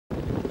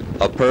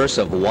A purse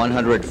of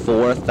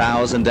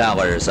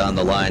 $104,000 on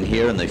the line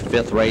here in the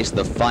fifth race,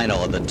 the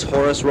final of the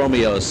Taurus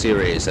Romeo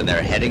series, and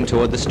they're heading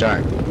toward the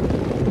start.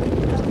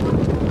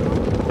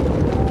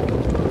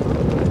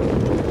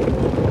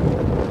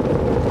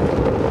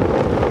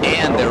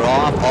 And they're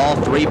off all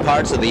three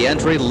parts of the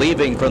entry,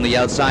 leaving from the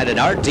outside, and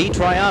Art D.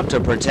 Triumph, to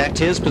protect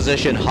his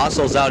position,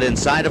 hustles out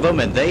inside of them,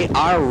 and they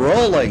are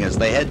rolling as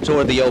they head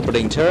toward the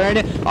opening turn.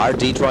 Art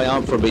D.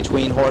 Triumph from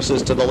between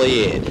horses to the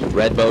lead.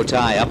 Red Bow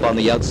Tie up on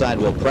the outside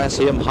will press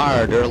him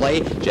hard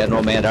early.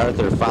 General Mad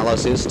Arthur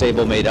follows his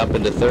stablemate up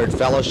into third,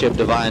 Fellowship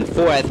Divine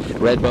fourth.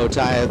 Red Bow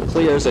Tie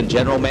clears, and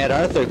General Mad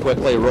Arthur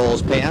quickly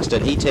rolls past,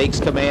 and he takes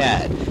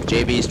command.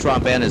 JB's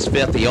Trump N is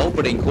fifth, the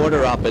opening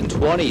quarter up in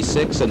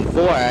 26 and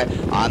 4.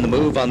 On the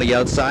move on the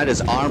outside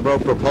is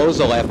Armbro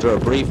Proposal after a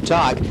brief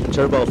talk.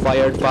 Turbo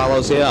Fired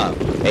follows him.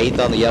 Eighth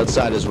on the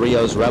outside is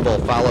Rio's Rebel,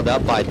 followed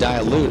up by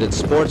Dilute, and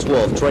Sports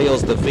Wolf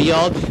trails the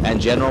field,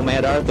 and General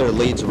Mad Arthur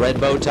leads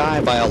Red Bow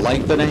Tie by a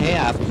length and a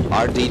half.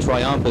 RD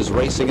Triumph is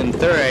racing in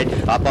third.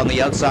 Up on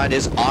the outside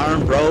is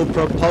Armbro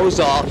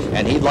Proposal,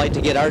 and he'd like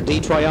to get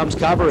RD Triumph's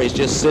cover. He's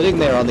just sitting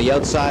there on the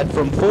outside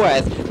from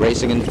fourth.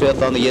 Racing in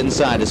fifth on the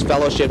inside is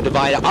Fellowship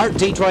Divide.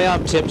 RD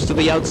Triumph tips to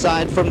the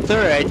outside from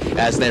third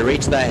as they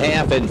reach the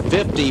half in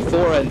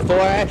 54 and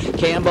 4.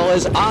 Campbell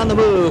is on the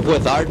move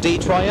with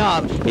RD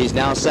Triumph. He's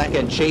now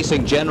second,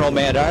 chasing General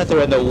Mad Arthur,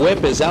 and the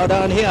whip is out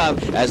on him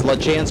as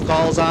LaChance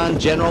calls on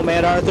General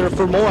Mad Arthur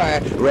for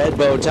more. Red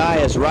Bow Tie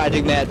is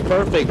riding that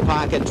perfect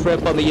pocket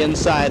trip on the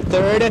inside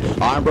third.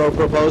 Armbro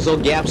Proposal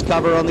gaps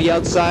cover on the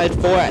outside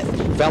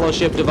fourth.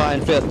 Fellowship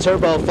Divine fifth.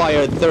 Turbo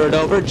Fired third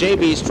over.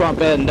 JB's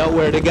Trump N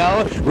nowhere to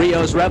go.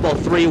 Rio's Rebel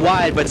 3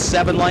 wide, but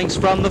 7 lengths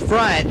from the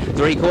front.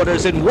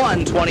 3/4 in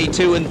 1,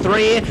 22 and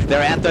 3.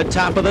 They're at the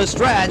top of the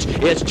stretch.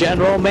 It's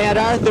General Mad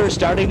Arthur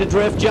starting to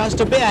drift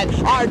just a bit.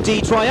 RD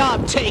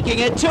Triumph taking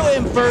it to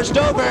him first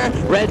over.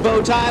 Red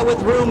Bow Tie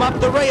with room up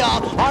the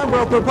rail.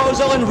 Armbro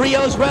Proposal and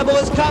Rio's Rebel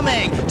is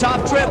coming.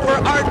 Top trip for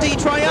RD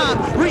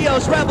Triumph.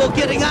 Rio's Rebel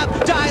getting up.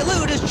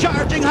 Dilute is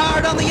charging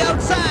hard on the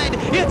outside.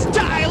 It's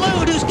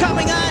Dilute who's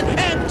coming on,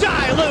 and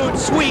Dilute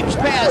sweeps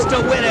past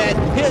to win it.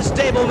 His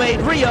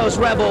stablemate Rio's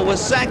Rebel was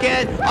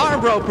second.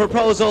 Armbro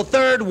Proposal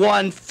third,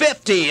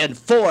 150 and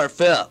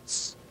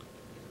 4/5.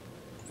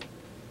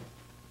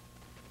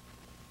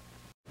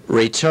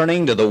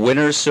 Returning to the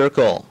winner's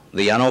circle,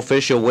 the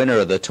unofficial winner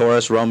of the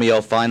Taurus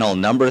Romeo final,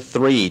 number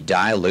 3,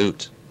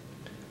 Dilute.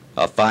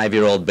 A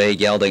 5-year-old bay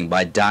gelding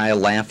by Die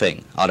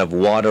Laughing out of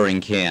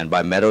Watering Can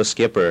by Meadow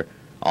Skipper,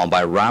 owned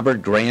by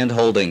Robert Grand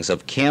Holdings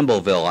of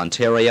Campbellville,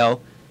 Ontario,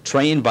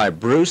 trained by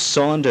Bruce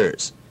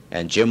Saunders,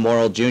 and Jim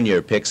Morrill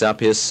Jr. picks up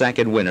his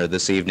second winner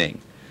this evening.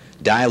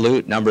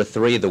 Dilute, number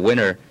 3, the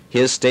winner.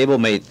 His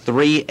stablemate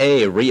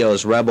 3A,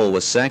 Rio's Rebel,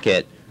 was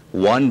second.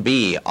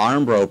 1B,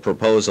 Armbro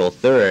Proposal,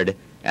 third.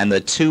 And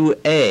the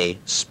 2A,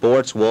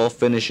 Sports Wolf,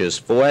 finishes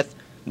fourth.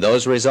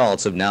 Those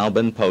results have now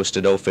been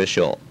posted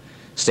official.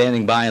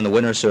 Standing by in the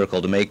winner's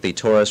circle to make the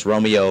Taurus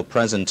Romeo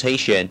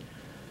presentation,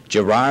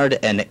 Gerard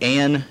and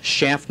Ann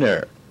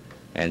Schaffner.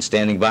 And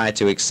standing by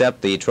to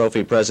accept the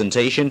trophy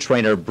presentation,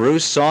 trainer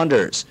Bruce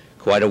Saunders.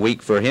 Quite a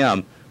week for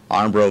him.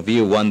 Armbro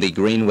View won the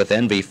Green with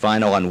Envy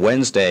final on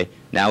Wednesday.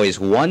 Now he's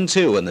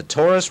 1-2 in the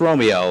Taurus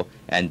Romeo,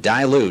 and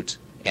Dilute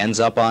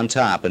ends up on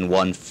top in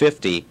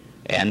 150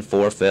 and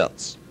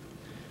 4/5.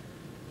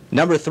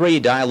 Number 3,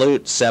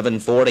 Dilute,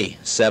 740,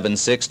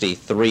 760,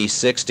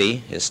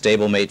 360. His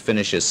stablemate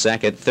finishes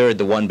second. Third,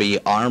 the 1B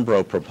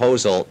Armbro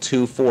Proposal,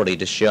 240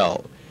 to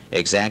show.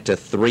 Exacta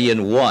 3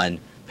 and 1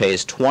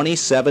 pays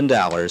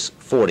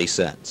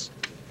 $27.40.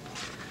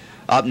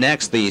 Up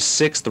next, the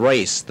 6th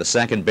race, the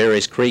second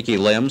Barry's Creaky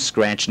Limb,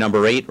 scratch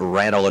number 8,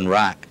 Rattle and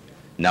Rock.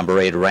 Number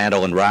 8,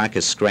 Rattle and Rock,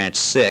 is scratch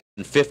 6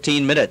 in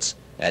 15 minutes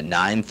at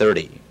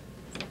 9:30.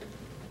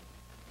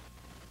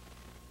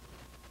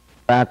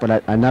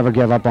 But I never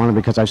give up on him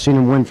because I've seen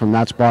him win from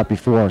that spot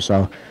before,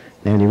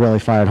 and he really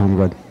fired home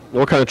good.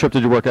 What kind of trip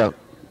did you work out?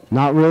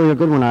 Not really a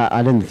good one,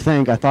 I didn't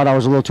think. I thought I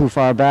was a little too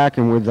far back,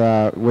 and with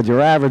your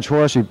average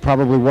horse, he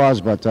probably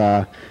was, but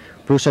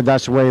Bruce said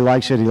that's the way he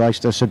likes it. He likes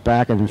to sit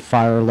back and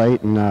fire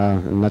late,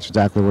 and that's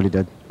exactly what he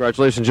did.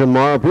 Congratulations, Jim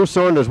Morrow. Bruce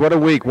Saunders, what a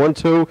week.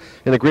 1-2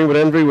 in the Green with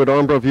Envy with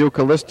Armbro View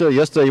Callista.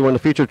 Yesterday you won the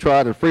feature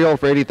trot at Freehold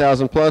for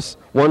 80,000 plus.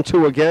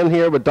 1-2 again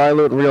here with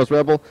Dilute and Rio's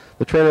Rebel.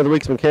 The trainer of the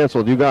week's been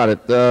canceled. You got it.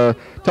 Tell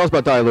us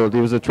about Dilute.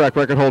 He was a track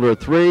record holder at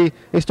 3.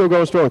 He's still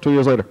going strong 2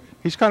 years later.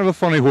 He's kind of a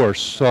funny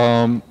horse.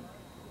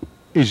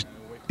 He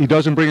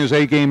doesn't bring his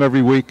A game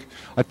every week.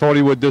 I thought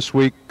he would this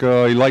week.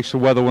 He likes the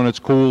weather when it's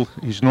cool.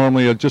 He's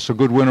normally just a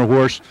good winter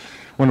horse.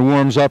 When it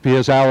warms up, he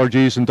has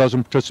allergies and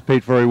doesn't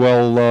participate very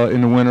well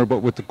in the winter.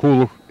 But with the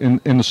cooler in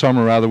the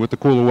summer, rather, with the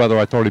cooler weather,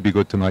 I thought he'd be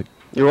good tonight.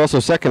 You're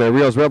also second at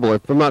Rio's Rebel.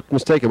 If I'm not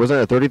mistaken, was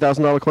that a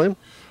 $30,000 claim?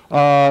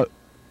 I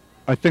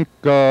think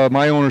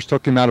my owners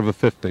took him out of a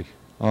 50.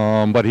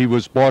 But he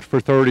was bought for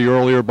 30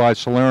 earlier by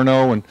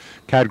Salerno, and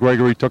Cad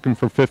Gregory took him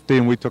for 50,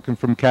 and we took him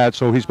from Cad.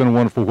 So he's been a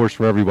wonderful horse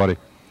for everybody.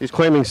 These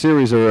claiming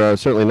series are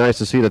certainly nice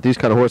to see that these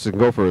kind of horses can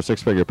go for a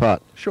 6-figure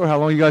pot. Sure. How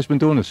long you guys been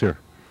doing this here?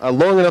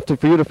 long enough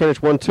for you to finish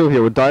 1-2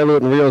 here with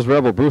Dilute and Rio's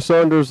Rebel. Bruce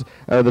Saunders,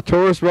 the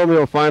Taurus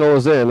Romeo final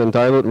is in, and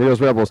Dilute and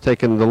Rio's Rebel has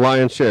taken the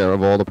lion's share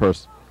of all the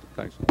purse.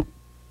 Thanks.